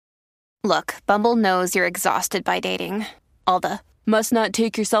Look, Bumble knows you're exhausted by dating. All the must not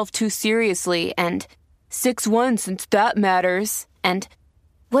take yourself too seriously and 6'1" since that matters. And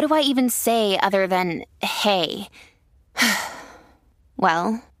what do I even say other than, hey?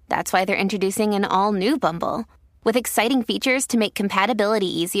 Well, that's why they're introducing an all-new Bumble with exciting features to make compatibility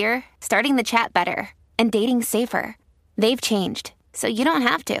easier, starting the chat better, and dating safer. They've changed, so you don't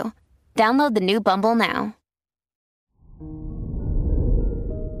have to. Download the new Bumble now.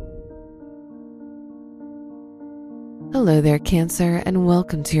 Hello there, Cancer, and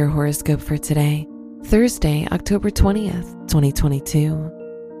welcome to your horoscope for today, Thursday, October 20th,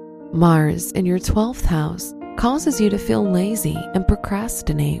 2022. Mars in your 12th house causes you to feel lazy and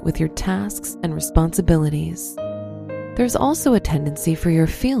procrastinate with your tasks and responsibilities. There's also a tendency for your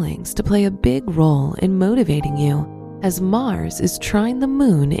feelings to play a big role in motivating you as Mars is trine the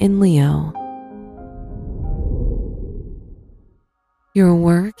moon in Leo. Your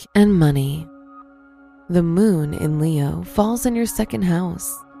work and money. The moon in Leo falls in your second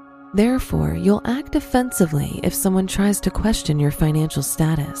house. Therefore, you'll act defensively if someone tries to question your financial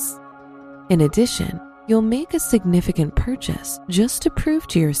status. In addition, you'll make a significant purchase just to prove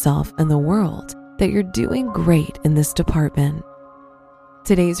to yourself and the world that you're doing great in this department.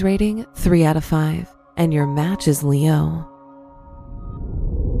 Today's rating, 3 out of 5, and your match is Leo.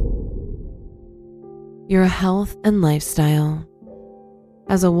 Your health and lifestyle.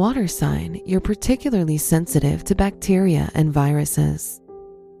 As a water sign, you're particularly sensitive to bacteria and viruses.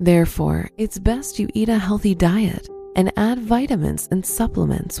 Therefore, it's best you eat a healthy diet and add vitamins and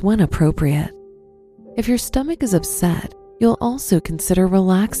supplements when appropriate. If your stomach is upset, you'll also consider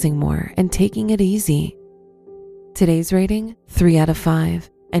relaxing more and taking it easy. Today's rating, 3 out of 5,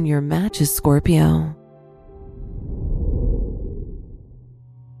 and your match is Scorpio.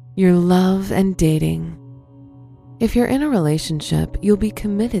 Your love and dating. If you're in a relationship, you'll be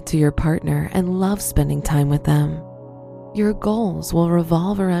committed to your partner and love spending time with them. Your goals will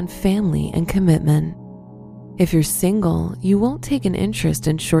revolve around family and commitment. If you're single, you won't take an interest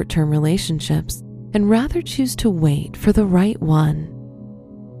in short-term relationships and rather choose to wait for the right one.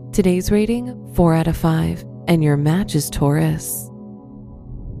 Today's rating, 4 out of 5, and your match is Taurus.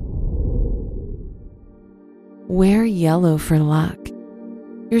 Wear yellow for luck.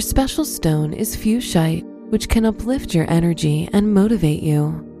 Your special stone is fuchsite, which can uplift your energy and motivate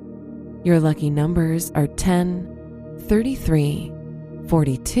you. Your lucky numbers are 10, 33,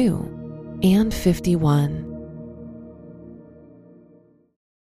 42, and 51.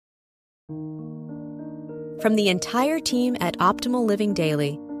 From the entire team at Optimal Living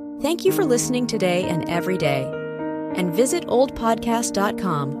Daily, thank you for listening today and every day. And visit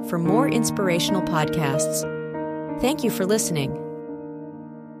oldpodcast.com for more inspirational podcasts. Thank you for listening.